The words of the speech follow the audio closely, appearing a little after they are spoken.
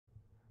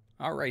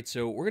All right,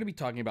 so we're going to be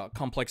talking about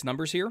complex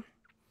numbers here. I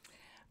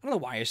don't know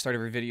why I start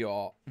every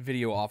video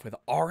off with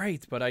all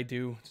right, but I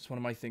do. It's one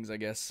of my things, I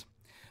guess.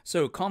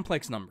 So,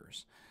 complex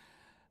numbers.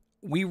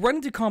 We run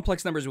into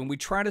complex numbers when we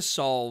try to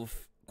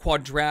solve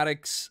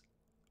quadratics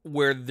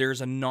where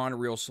there's a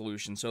non-real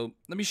solution. So,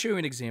 let me show you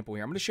an example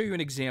here. I'm going to show you an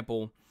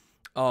example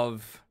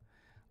of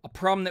a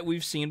problem that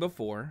we've seen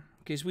before.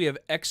 Okay, so we have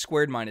x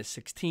squared minus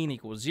 16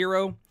 equals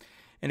 0.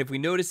 And if we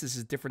notice, this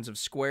is difference of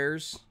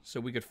squares. So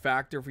we could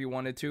factor if we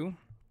wanted to.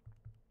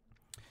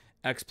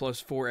 X plus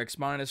 4, x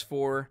minus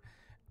 4.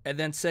 And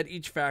then set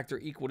each factor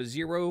equal to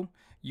 0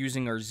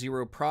 using our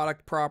zero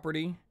product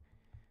property.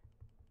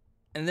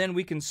 And then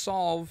we can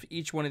solve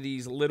each one of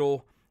these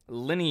little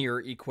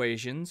linear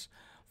equations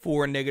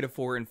for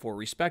 -4 and 4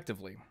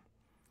 respectively.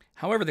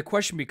 However, the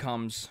question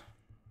becomes,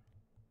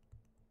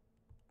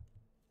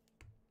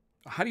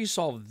 how do you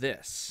solve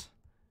this?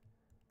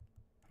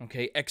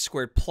 Okay, x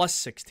squared plus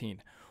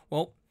 16.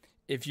 Well,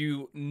 if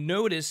you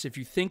notice, if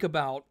you think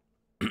about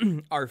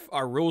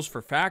our rules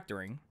for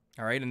factoring,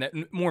 all right, and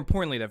that, more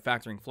importantly, that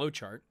factoring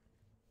flowchart.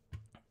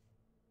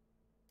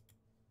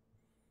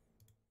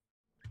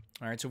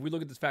 All right, so if we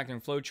look at this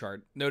factoring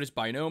flowchart, notice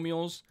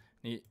binomials,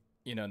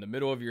 you know, in the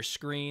middle of your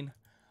screen,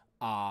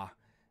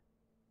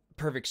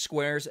 perfect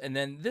squares, and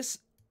then this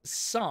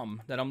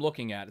sum that I'm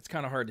looking at, it's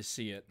kind of hard to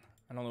see it.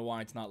 I don't know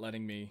why it's not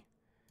letting me.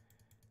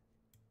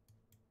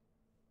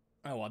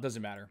 Oh, well, it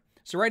doesn't matter.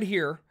 So right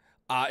here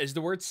is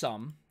the word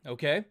sum,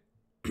 okay?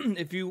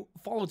 If you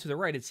follow to the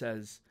right, it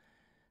says,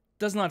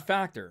 does not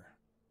factor.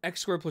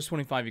 X squared plus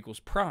 25 equals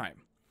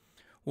prime.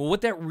 Well,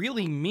 what that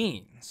really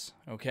means,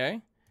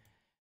 okay,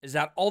 is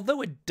that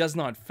although it does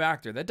not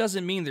factor, that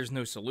doesn't mean there's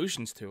no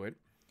solutions to it.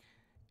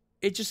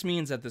 It just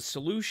means that the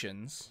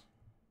solutions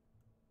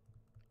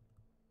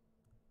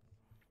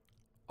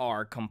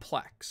are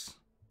complex,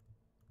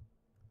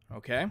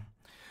 okay?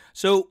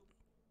 So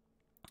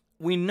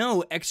we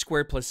know x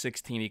squared plus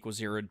 16 equals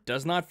 0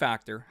 does not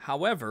factor.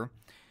 However,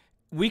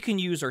 we can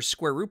use our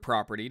square root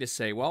property to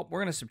say, well, we're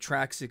going to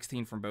subtract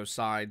 16 from both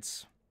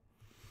sides.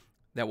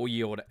 That will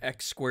yield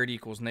x squared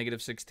equals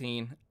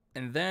 -16.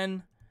 And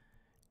then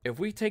if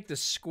we take the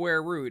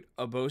square root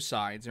of both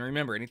sides, and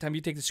remember, anytime you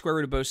take the square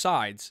root of both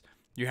sides,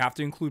 you have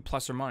to include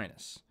plus or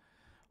minus.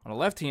 On the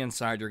left-hand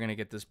side, you're going to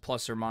get this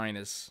plus or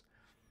minus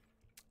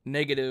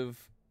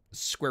negative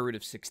square root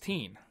of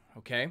 16,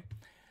 okay?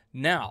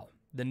 Now,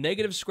 the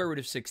negative square root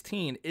of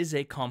 16 is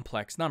a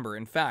complex number.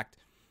 In fact,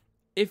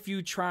 if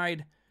you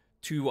tried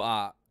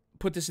to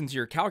put this into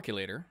your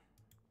calculator,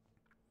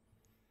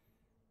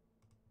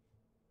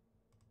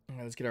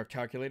 let's get our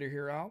calculator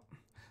here out.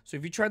 So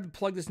if you tried to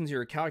plug this into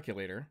your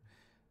calculator,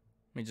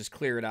 let me just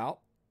clear it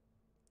out.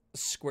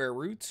 Square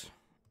root,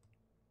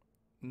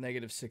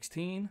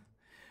 -16.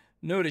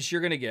 Notice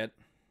you're going to get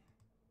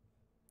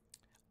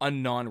a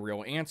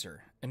non-real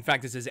answer. In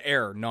fact, this is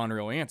error,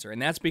 non-real answer.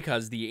 And that's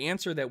because the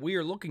answer that we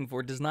are looking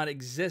for does not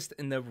exist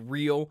in the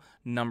real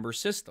number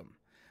system.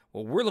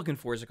 What we're looking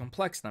for is a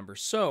complex number.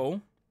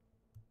 So,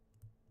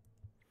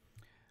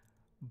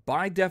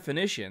 by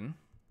definition,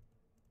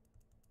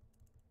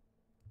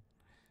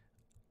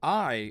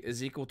 I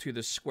is equal to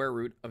the square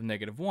root of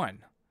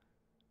 -1.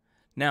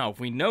 Now, if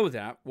we know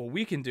that, what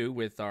we can do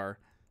with our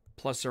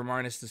plus or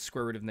minus the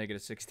square root of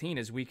 -16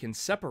 is we can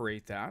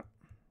separate that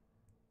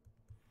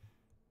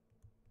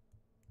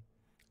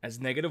as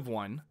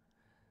 -1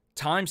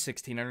 times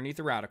 16 underneath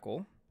the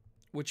radical,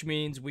 which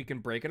means we can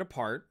break it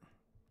apart.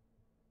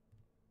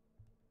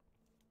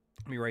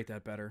 Let me write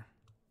that better.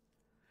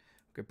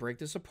 We could break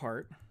this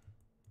apart.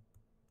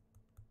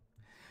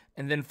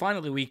 And then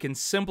finally, we can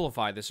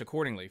simplify this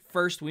accordingly.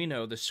 First, we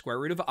know the square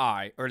root of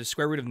I, or the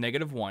square root of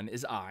 -1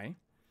 is I.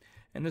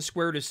 And the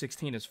square root of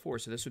 16 is 4.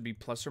 So this would be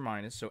plus or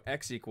minus. So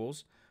x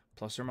equals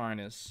plus or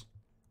minus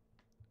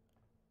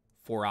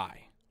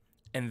 4i.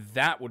 And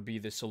that would be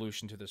the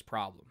solution to this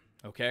problem,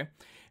 okay?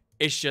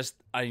 It's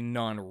just a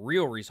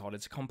non-real result.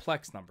 It's a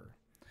complex number.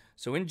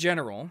 So in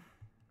general,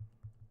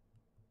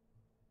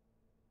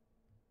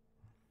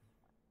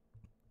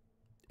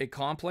 a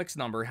complex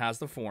number has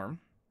the form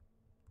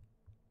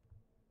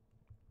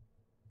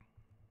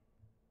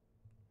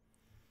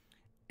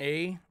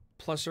a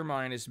plus or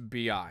minus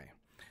bi.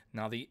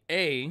 Now the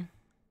a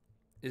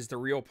is the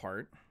real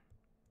part,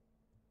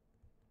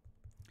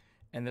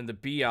 and then the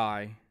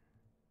bi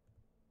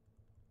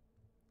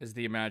is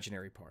the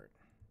imaginary part.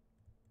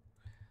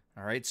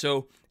 All right,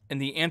 so in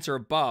the answer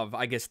above,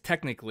 I guess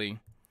technically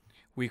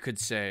we could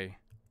say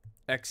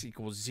x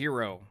equals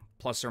 0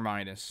 plus or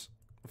minus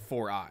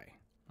 4i,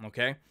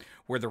 okay?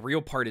 Where the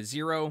real part is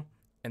 0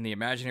 and the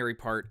imaginary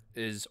part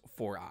is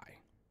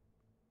 4i.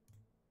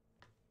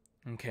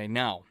 Okay,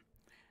 now,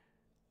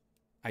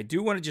 I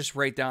do want to just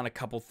write down a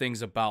couple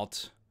things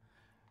about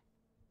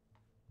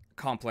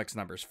complex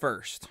numbers.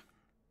 First,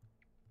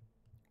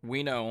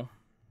 we know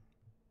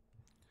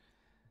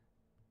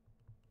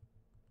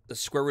the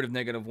square root of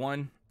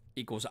 -1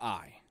 equals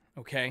I,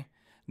 okay?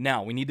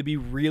 Now, we need to be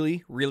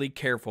really, really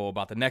careful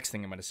about the next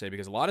thing I'm going to say,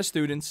 because a lot of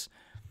students,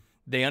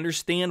 They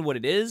understand what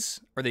it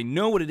is, or they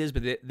know what it is,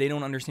 but they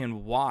don't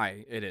understand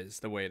why it is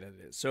the way that it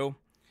is. So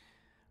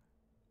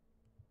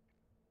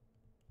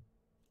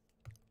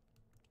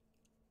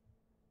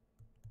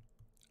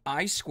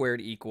I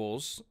squared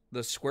equals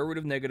the square root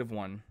of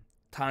 -1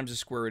 times the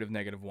square root of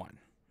 -1.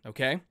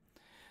 Okay?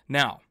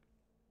 Now,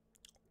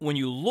 when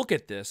you look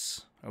at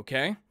this,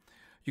 okay,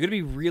 you're going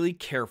to be really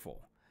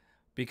careful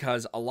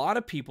because a lot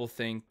of people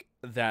think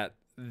that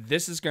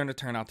this is going to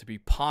turn out to be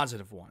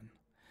 +1,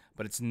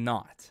 but it's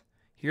not.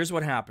 Here's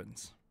what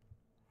happens.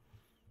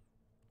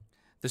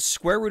 The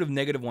square root of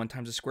 -1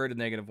 times the square root of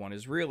 -1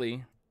 is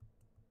really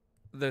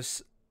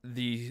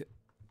the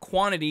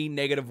quantity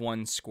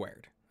 -1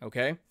 squared,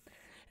 okay?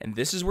 And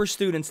this is where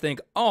students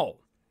think, oh,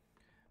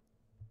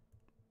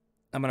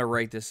 I'm going to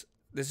write this.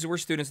 This is where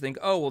students think,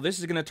 oh, well, this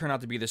is going to turn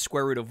out to be the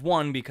square root of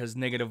 1 because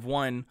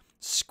 -1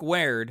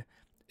 squared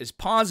is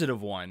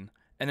 +1,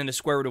 and then the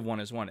square root of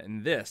 1 is 1.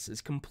 And this is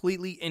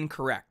completely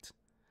incorrect.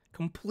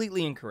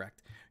 Completely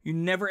incorrect. You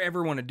never,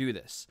 ever want to do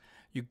this.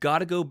 You got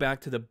to go back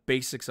to the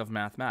basics of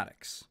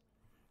mathematics.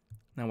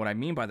 Now, what I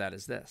mean by that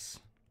is this.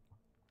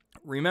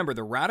 Remember,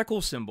 the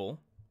radical symbol,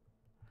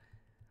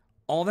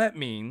 all that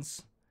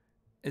means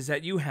is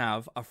that you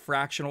have a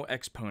fractional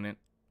exponent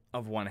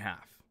of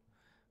 1/2.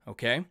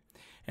 Okay?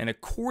 And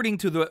according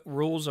to the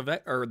rules of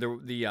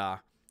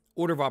the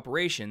order of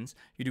operations,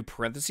 you do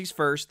parentheses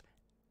first,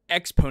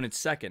 exponents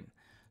second.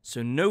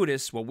 So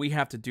notice what we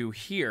have to do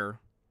here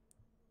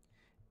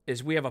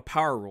is we have a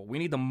power rule. We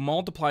need to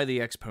multiply the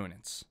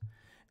exponents,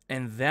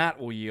 and that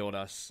will yield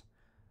us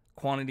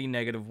quantity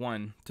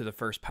 -1 to the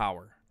first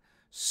power.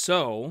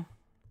 So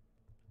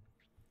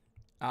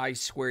I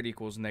squared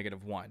equals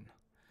 -1.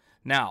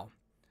 Now,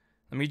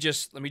 let me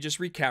just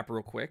recap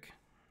real quick.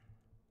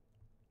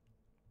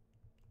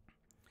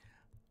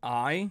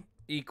 I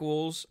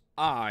equals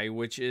I,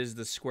 which is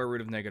the square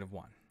root of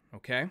 -1,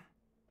 okay?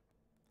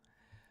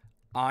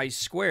 I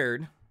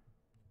squared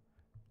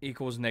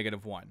equals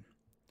 -1.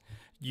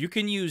 You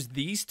can use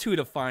these two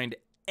to find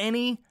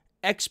any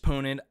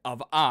exponent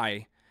of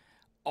I,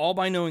 all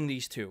by knowing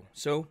these two.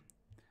 So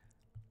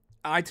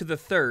I to the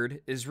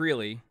third is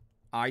really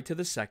I to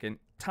the second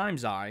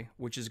times I,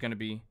 which is going to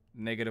be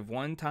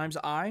 -1 times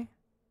I,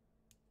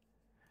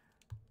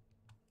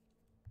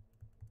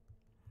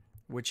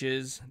 which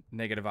is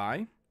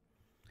 -I.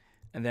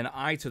 And then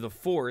I to the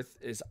fourth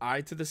is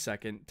I to the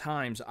second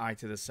times I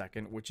to the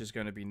second, which is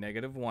going to be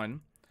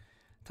 -1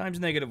 times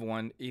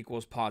 -1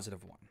 equals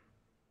 +1.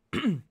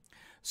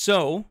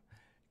 So,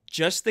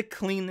 just to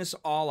clean this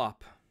all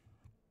up,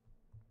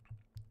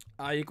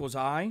 I equals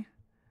I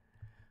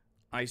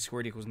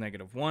squared equals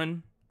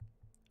 -1,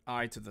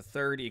 I to the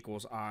third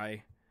equals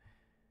I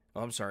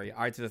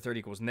to the third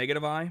equals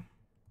 -I,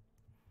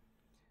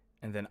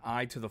 and then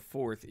I to the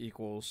fourth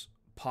equals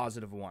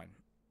 +1.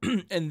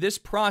 And this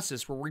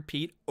process will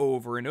repeat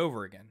over and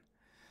over again.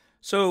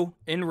 So,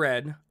 in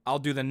red, I'll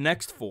do the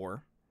next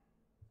 4,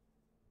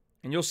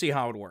 and you'll see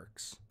how it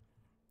works.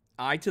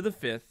 I to the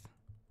fifth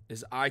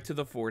is I to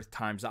the fourth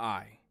times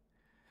I.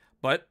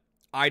 But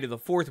I to the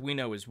fourth we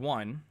know is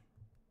 1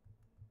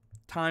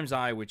 times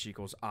I, which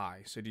equals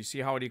I. So do you see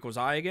how it equals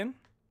I again?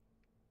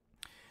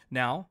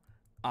 Now,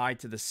 I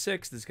to the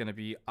sixth is going to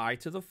be I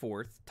to the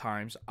fourth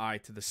times I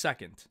to the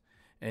second.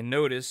 And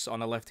notice on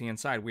the left-hand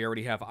side, we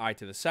already have I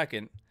to the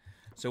second.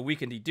 So we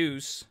can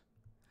deduce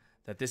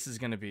that this is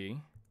going to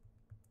be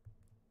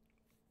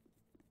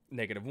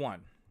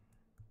 -1.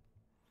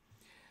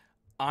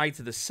 I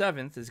to the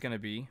seventh is going to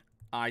be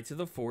I to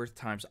the fourth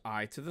times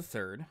I to the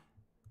third,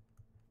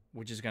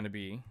 which is going to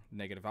be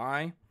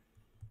 -I.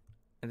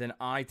 And then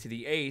I to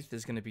the eighth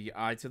is going to be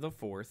I to the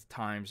fourth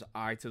times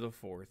I to the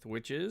fourth,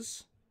 which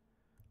is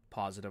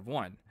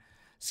 +1.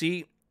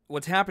 See,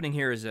 what's happening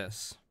here is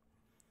this.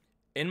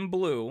 In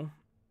blue,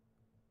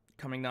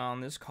 coming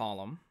down this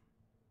column,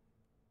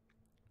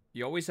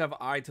 you always have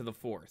I to the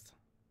fourth.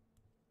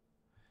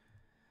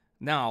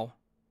 Now,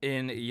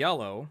 in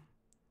yellow,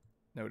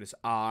 notice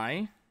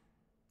I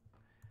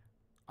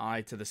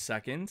to the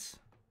second,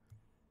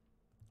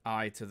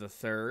 I to the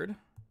third,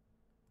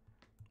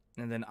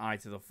 and then I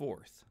to the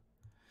fourth.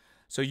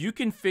 So you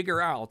can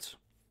figure out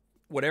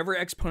whatever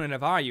exponent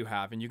of I you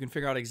have, and you can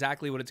figure out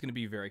exactly what it's going to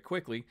be very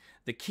quickly.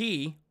 The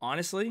key,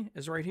 honestly,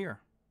 is right here.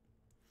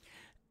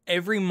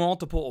 Every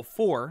multiple of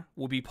 4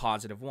 will be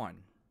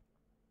 +1.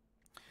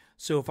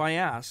 So if I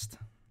asked,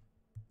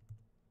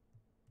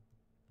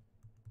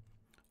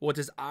 what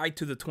does I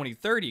to the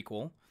 23rd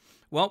equal?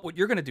 Well, what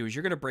you're going to do is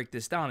you're going to break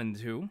this down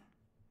into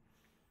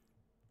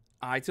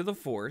I to the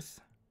fourth,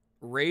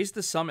 raise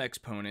the sum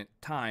exponent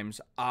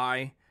times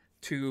I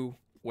to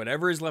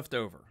whatever is left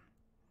over.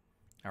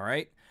 All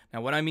right?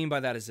 Now, what I mean by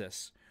that is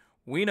this.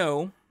 We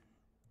know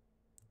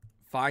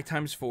 5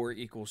 times 4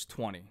 equals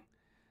 20.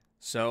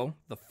 So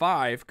the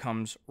 5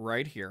 comes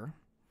right here.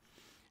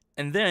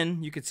 And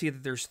then you can see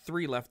that there's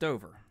 3 left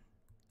over.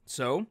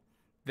 So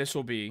this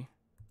will be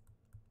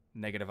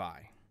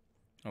 -I.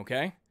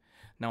 Okay?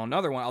 Now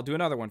another one, I'll do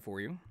another one for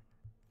you.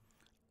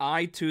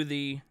 I to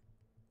the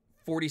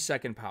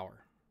 42nd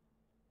power.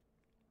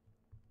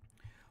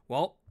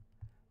 Well,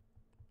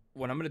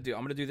 what I'm going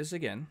to do this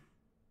again.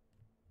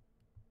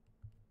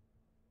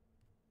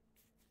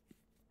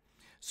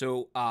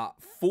 So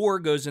 4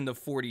 goes into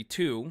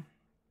 42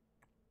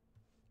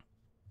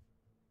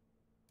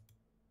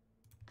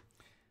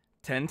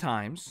 10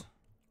 times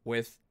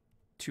with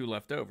 2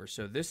 left over.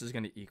 So this is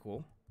going to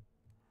equal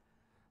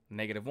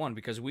 -1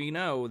 because we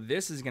know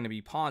this is going to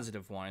be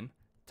 +1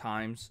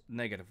 times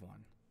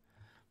 -1.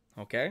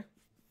 Okay?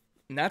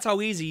 And that's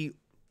how easy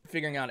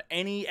figuring out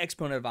any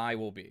exponent of I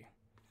will be.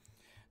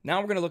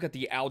 Now we're going to look at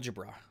the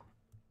algebra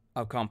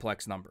of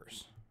complex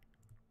numbers.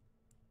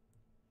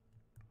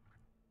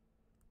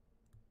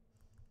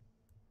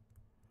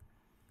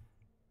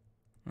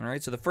 All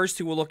right, so the first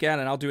two we'll look at,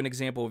 and I'll do an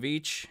example of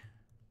each,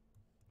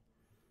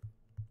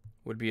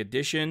 would be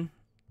addition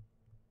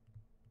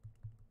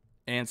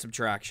and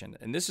subtraction.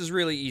 And this is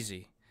really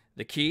easy.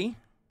 The key,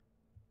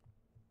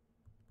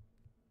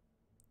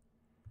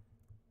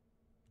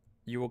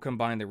 you will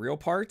combine the real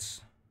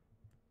parts,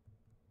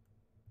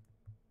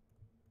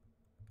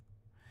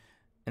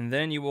 and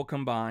then you will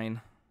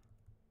combine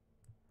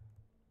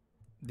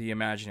the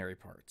imaginary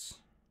parts.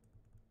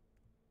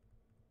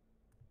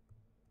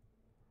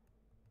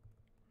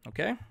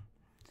 Okay?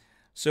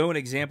 So an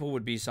example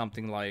would be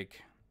something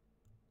like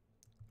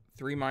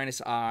 3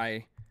 minus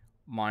I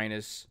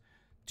minus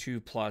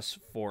 2 plus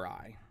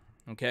 4I.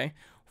 Okay?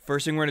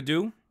 First thing we're going to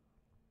do,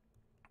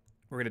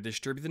 we're going to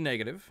distribute the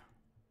negative.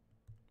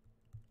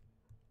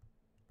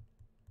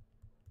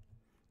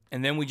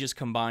 And then we just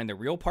combine the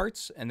real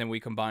parts, and then we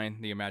combine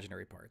the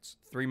imaginary parts.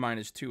 3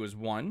 minus 2 is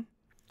 1.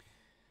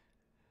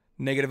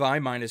 Negative I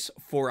minus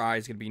 4I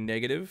is going to be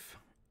negative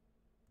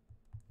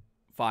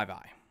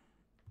 5I.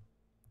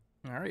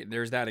 All right,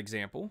 there's that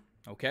example.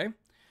 Okay?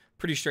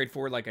 Pretty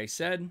straightforward, like I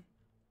said.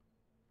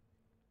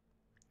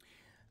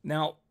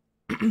 Now,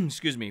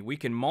 excuse me, we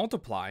can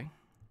multiply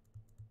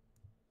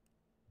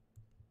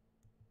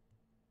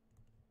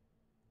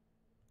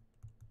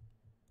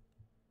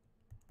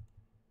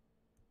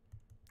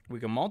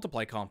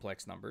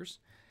complex numbers.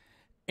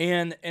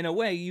 And in a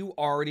way, you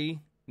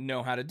already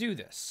know how to do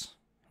this.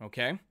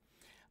 Okay?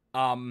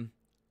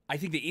 I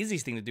think the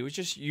easiest thing to do is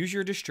just use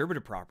your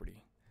distributive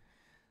property.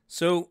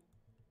 So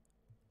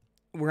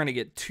we're going to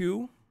get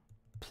 2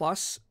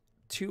 plus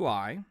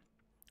 2i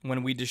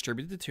when we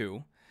distribute the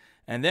 2.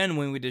 And then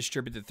when we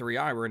distribute the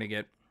 3i, we're going to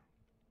get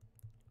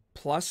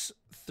plus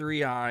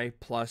 3i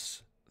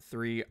plus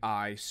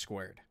 3i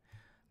squared.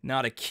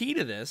 Now, the key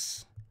to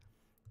this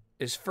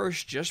is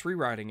first just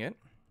rewriting it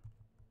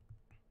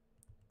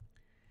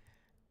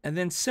and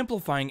then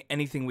simplifying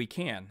anything we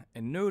can.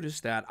 And notice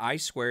that I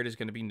squared is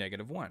going to be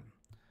 -1.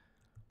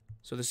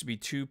 So this would be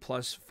 2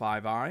 plus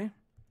 5i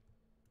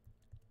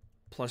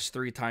plus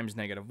 3 times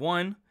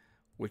 -1,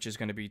 which is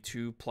going to be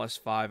 2 plus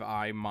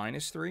 5i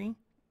minus 3.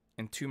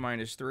 And 2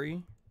 minus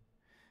 3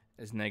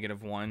 is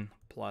 -1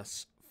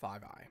 plus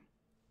 5i.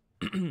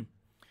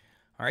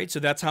 All right, so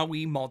that's how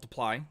we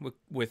multiply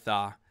with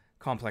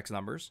complex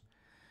numbers.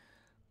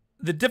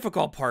 The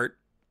difficult part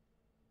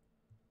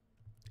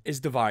is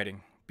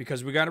dividing,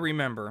 because we got to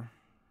remember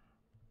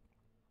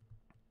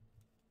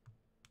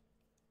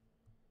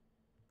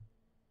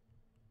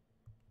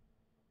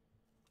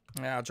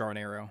I'll draw an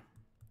arrow.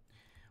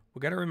 We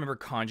got to remember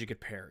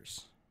conjugate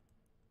pairs.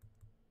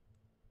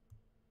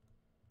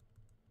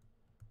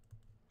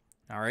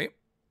 All right.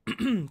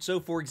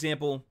 So, for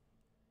example,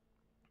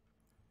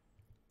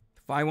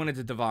 if I wanted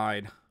to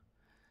divide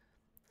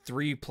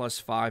 3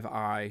 plus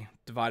 5i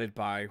divided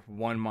by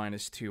 1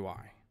 minus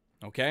 2i,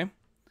 okay?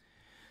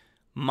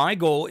 My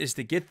goal is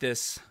to get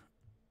this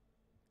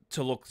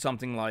to look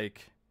something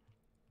like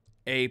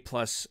a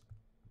plus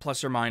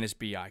or minus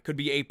bi. Could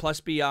be a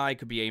plus bi,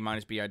 could be a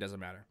minus bi, doesn't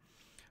matter.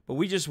 But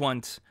we just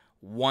want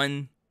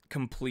one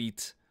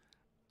complete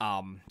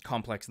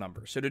complex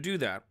number. So to do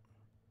that,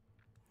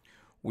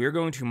 we're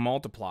going to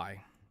multiply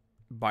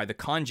by the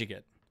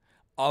conjugate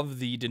of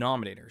the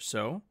denominator.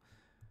 So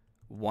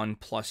 1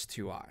 plus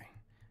 2i.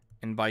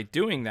 And by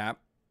doing that,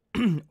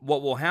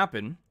 what will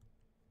happen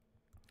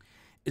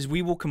is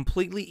we will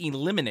completely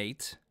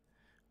eliminate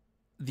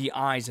the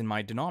i's in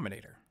my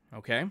denominator.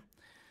 Okay?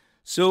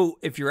 So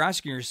if you're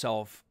asking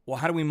yourself, well,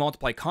 how do we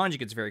multiply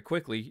conjugates very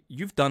quickly?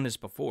 You've done this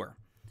before.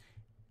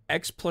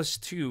 X plus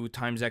 2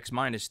 times x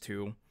minus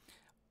 2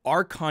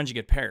 are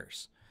conjugate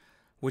pairs,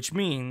 which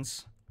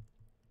means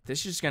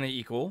this is going to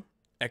equal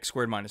x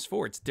squared minus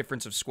 4. It's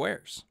difference of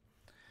squares.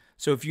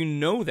 So if you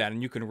know that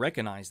and you can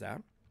recognize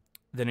that,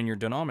 then in your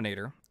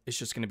denominator, it's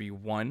just going to be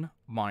 1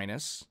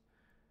 minus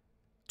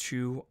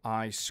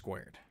 2i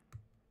squared.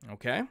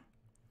 Okay?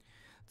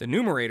 The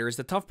numerator is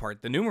the tough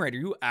part. The numerator,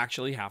 you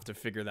actually have to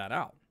figure that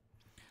out.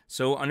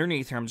 So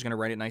underneath here, I'm just going to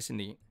write it nice and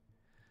neat.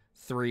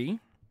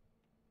 3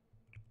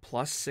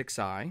 plus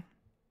 6i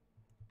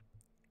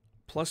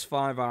plus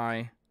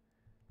 5i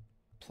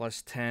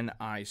plus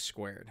 10i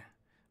squared,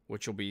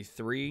 which will be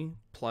 3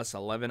 plus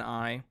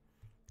 11i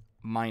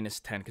minus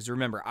 10. Because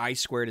remember, I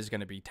squared is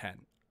going to be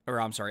 10. Or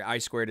I'm sorry, I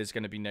squared is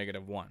going to be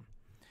 -1.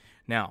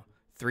 Now,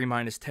 3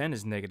 minus 10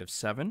 is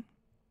 -7.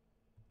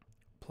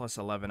 plus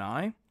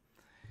 11i.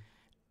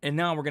 And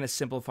now we're going to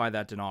simplify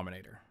that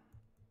denominator.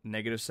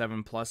 Negative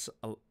 7 plus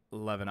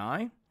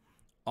 11i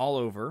all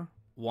over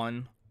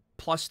 1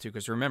 plus 2.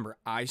 Because remember,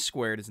 I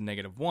squared is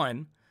negative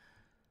 1.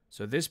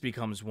 So this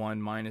becomes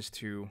 1 minus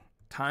 2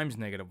 times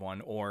negative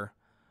 1, or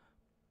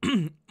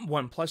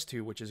 1 plus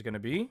 2, which is going to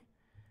be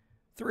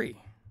 3.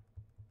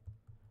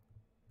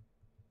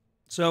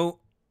 So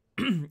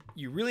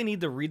you really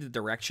need to read the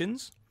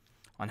directions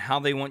on how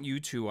they want you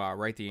to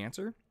write the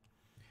answer,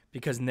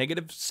 because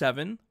negative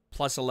 7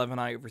 plus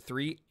 11i over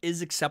 3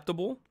 is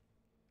acceptable.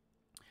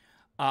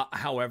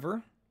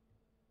 However,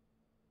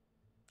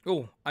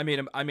 I made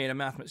a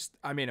math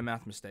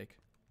mistake.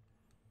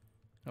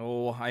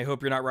 Oh, I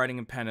hope you're not writing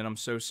in pen, and I'm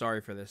so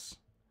sorry for this.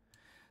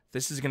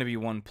 This is going to be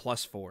 1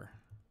 plus 4.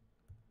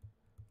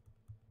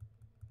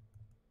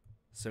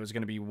 So it's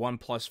going to be 1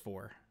 plus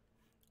 4,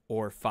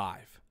 or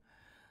 5.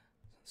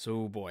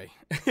 So, boy.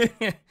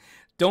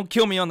 Don't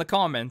kill me on the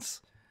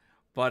comments,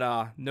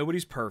 but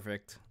nobody's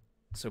perfect.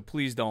 So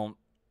please don't,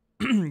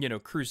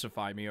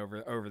 crucify me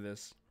over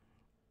this.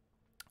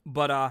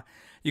 But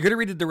you're going to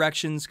read the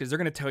directions because they're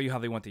going to tell you how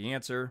they want the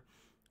answer.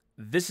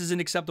 This is an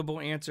acceptable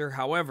answer.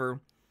 However,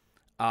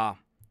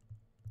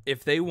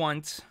 if they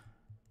want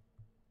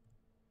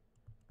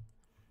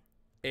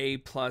a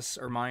plus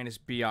or minus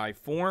bi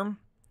form,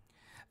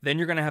 then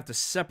you're going to have to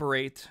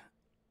separate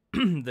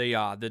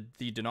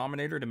the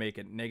denominator to make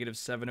it negative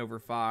 7 over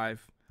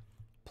 5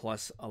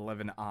 plus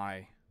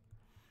 11i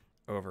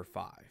over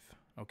 5.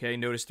 Okay,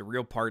 notice the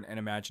real part and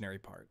imaginary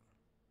part.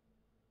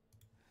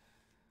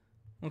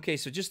 Okay,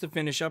 so just to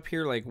finish up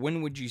here, like,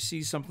 when would you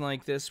see something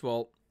like this?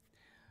 Well,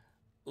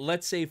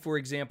 let's say, for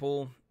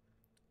example,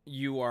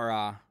 you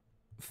are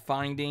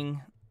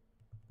finding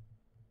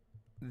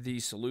the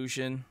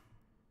solution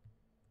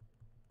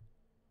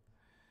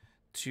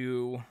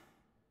to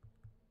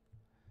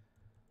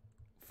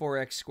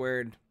 4x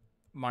squared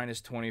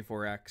minus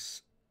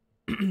 24x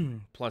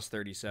plus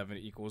 37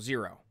 equals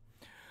 0.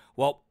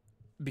 Well,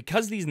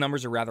 because these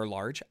numbers are rather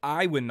large,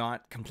 I would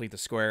not complete the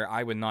square.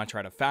 I would not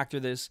try to factor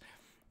this.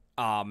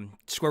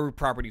 Square root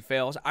property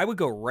fails. I would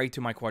go right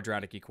to my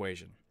quadratic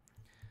equation.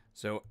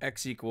 So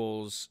x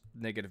equals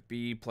negative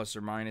b plus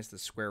or minus the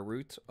square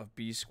root of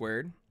b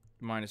squared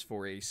minus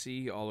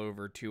 4ac all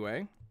over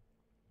 2a,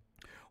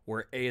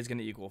 where a is going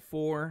to equal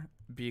 4,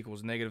 b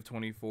equals negative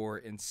 24,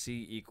 and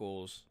c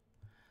equals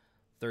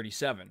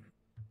 37.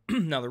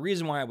 Now, the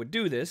reason why I would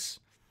do this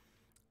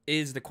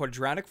is the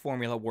quadratic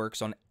formula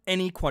works on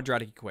any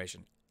quadratic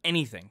equation.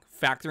 Anything.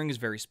 Factoring is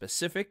very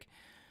specific.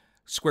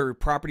 Square root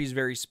property is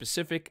very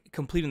specific.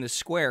 Completing the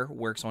square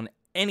works on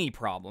any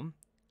problem,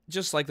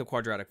 just like the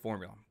quadratic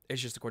formula.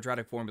 It's just the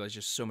quadratic formula is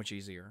just so much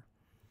easier.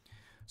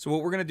 So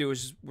what we're going to do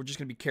is we're just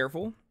going to be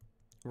careful.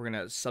 We're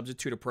going to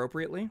substitute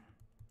appropriately.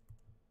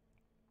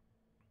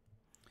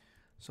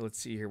 So let's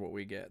see here what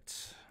we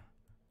get.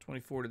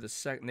 24 to the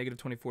second, negative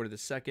 24 to the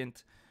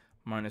second,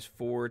 minus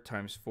 4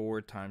 times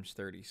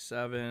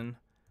 37,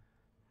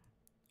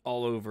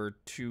 all over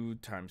 2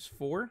 times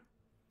 4.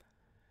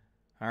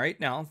 All right,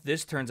 now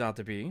this turns out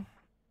to be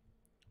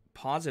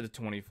positive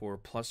 24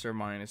 plus or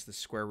minus the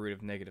square root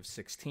of negative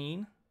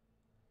 16,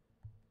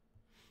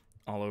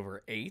 all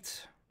over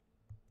 8.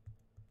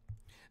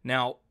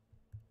 Now,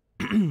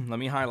 let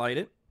me highlight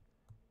it.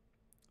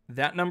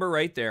 That number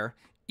right there,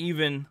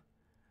 even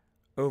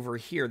over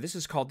here, this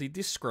is called the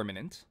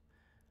discriminant,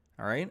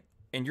 all right?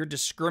 And your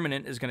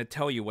discriminant is going to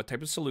tell you what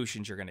type of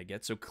solutions you're going to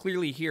get. So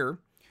clearly here,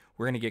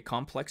 we're going to get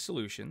complex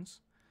solutions.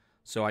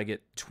 So I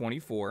get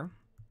 24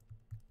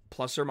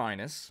 plus or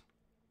minus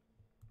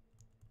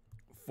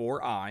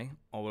 4i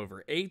all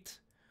over 8,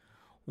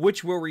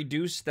 which will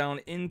reduce down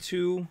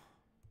into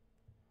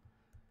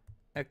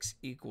x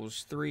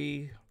equals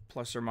 3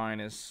 plus or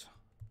minus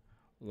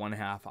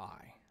 1/2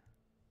 I.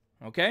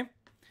 Okay?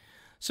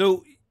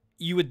 So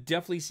you would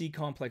definitely see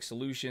complex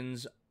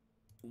solutions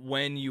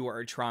when you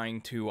are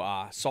trying to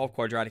solve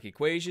quadratic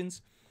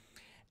equations.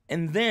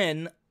 And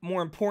then,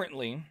 more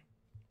importantly,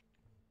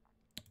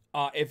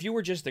 if you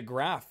were just to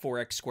graph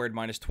 4x squared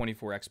minus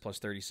 24x plus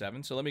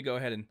 37, so let me go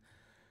ahead and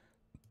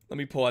let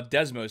me pull out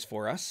Desmos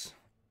for us.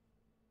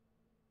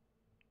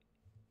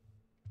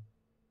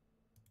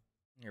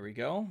 Here we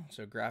go.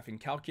 So graphing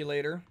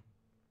calculator.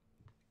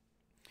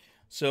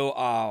 So,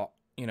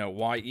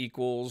 y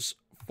equals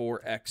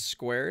 4x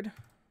squared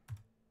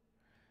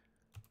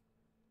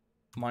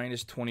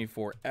minus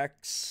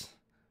 24x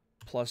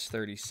plus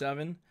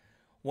 37.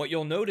 What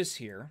you'll notice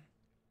here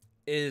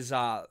is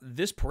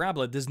this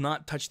parabola does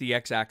not touch the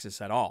x-axis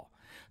at all.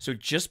 So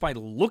just by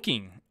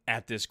looking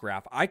at this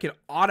graph, I could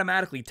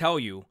automatically tell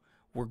you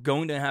we're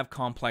going to have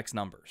complex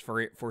numbers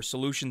for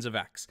solutions of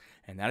x.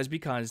 And that is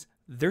because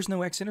there's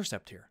no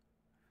x-intercept here.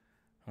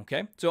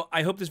 Okay, so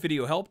I hope this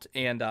video helped,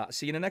 and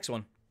see you in the next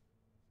one.